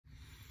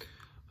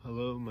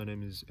Hello, my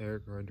name is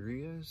Eric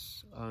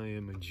Rodriguez. I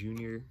am a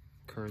junior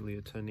currently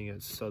attending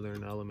at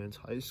Southern Elements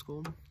High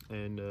School,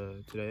 and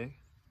today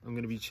I'm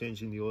going to be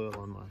changing the oil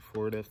on my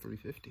Ford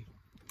F-350.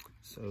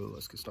 So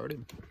let's get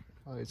started.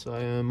 Alright, so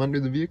I am under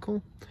the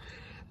vehicle,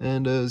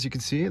 and as you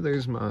can see,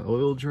 there's my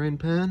oil drain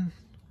pan,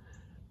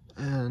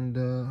 and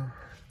now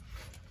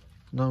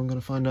I'm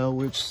going to find out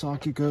which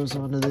socket goes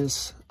onto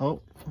this.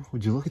 Oh,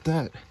 would you look at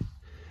that?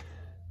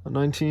 A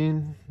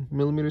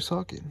 19mm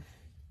socket.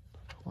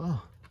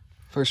 Wow.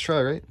 First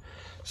try, right?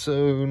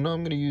 So now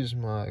I'm going to use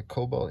my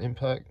cobalt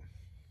impact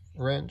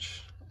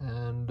wrench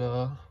and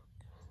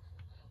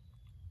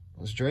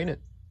let's drain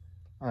it.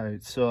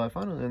 Alright, so I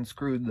finally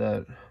unscrewed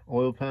that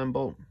oil pan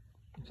bolt.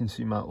 You can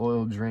see my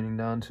oil draining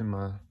down to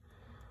my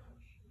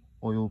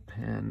oil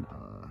pan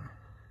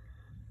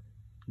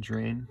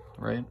drain,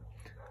 right?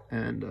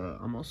 And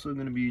I'm also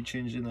going to be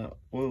changing that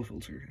oil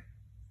filter.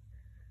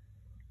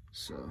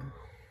 So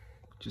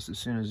just as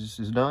soon as this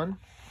is done,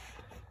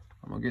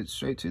 I'm going to get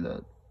straight to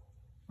that.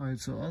 Alright,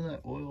 so all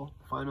that oil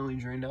finally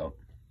drained out,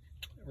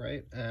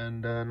 right?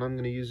 And now I'm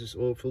going to use this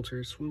oil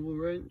filter swivel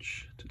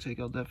wrench to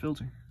take out that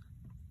filter.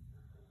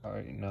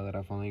 Alright, now that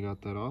I finally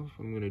got that off,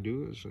 what I'm going to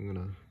do is I'm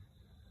going to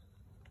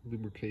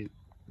lubricate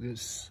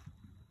this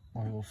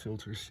oil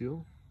filter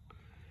seal,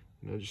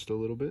 just a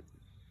little bit.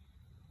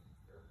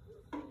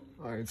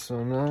 Alright,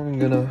 so now I'm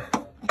going to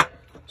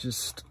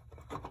just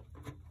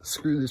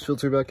screw this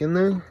filter back in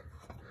there.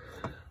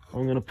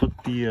 I'm going to put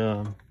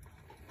the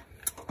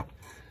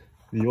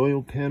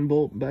oil pan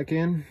bolt back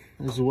in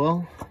as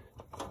well,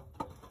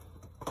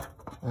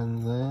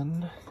 and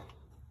then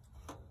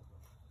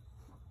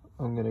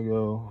I'm gonna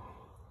go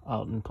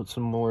out and put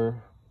some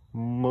more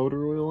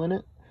motor oil in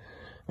it,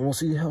 and we'll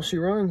see how she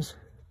runs.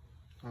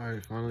 All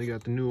right, finally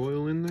got the new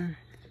oil in there.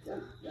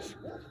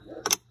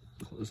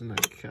 Closing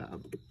that cap.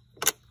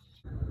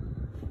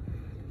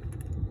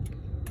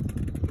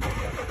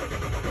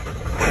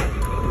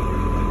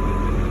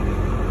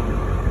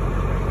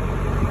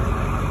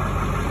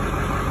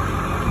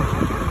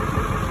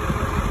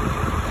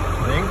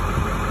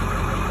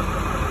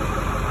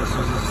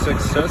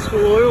 Successful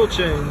oil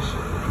change.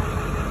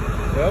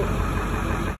 Yep.